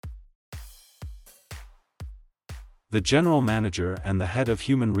The general manager and the head of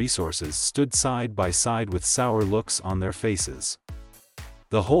human resources stood side by side with sour looks on their faces.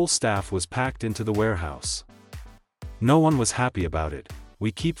 The whole staff was packed into the warehouse. No one was happy about it.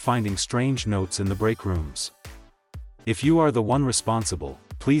 We keep finding strange notes in the break rooms. If you are the one responsible,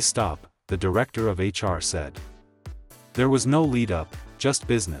 please stop, the director of HR said. There was no lead-up, just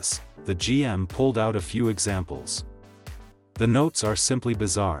business. The GM pulled out a few examples. The notes are simply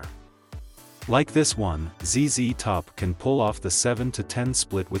bizarre. Like this one, ZZ Top can pull off the 7 to 10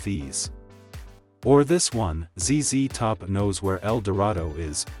 split with ease. Or this one, ZZ Top knows where El Dorado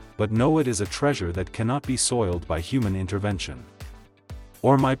is, but know it is a treasure that cannot be soiled by human intervention.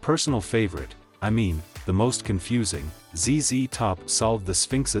 Or my personal favorite, the most confusing, ZZ Top solved the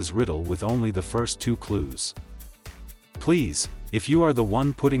Sphinx's riddle with only the first 2 clues. Please, if you are the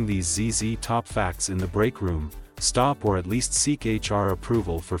one putting these ZZ Top facts in the break room, stop or at least seek HR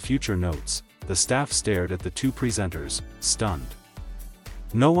approval for future notes. The staff stared at the 2 presenters, stunned.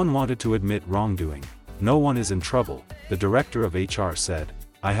 No one wanted to admit wrongdoing. No one is in trouble, the director of HR said.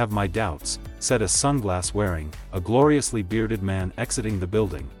 I have my doubts, said a sunglass-wearing, a gloriously bearded man exiting the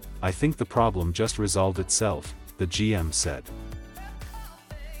building. I think the problem just resolved itself, the GM said.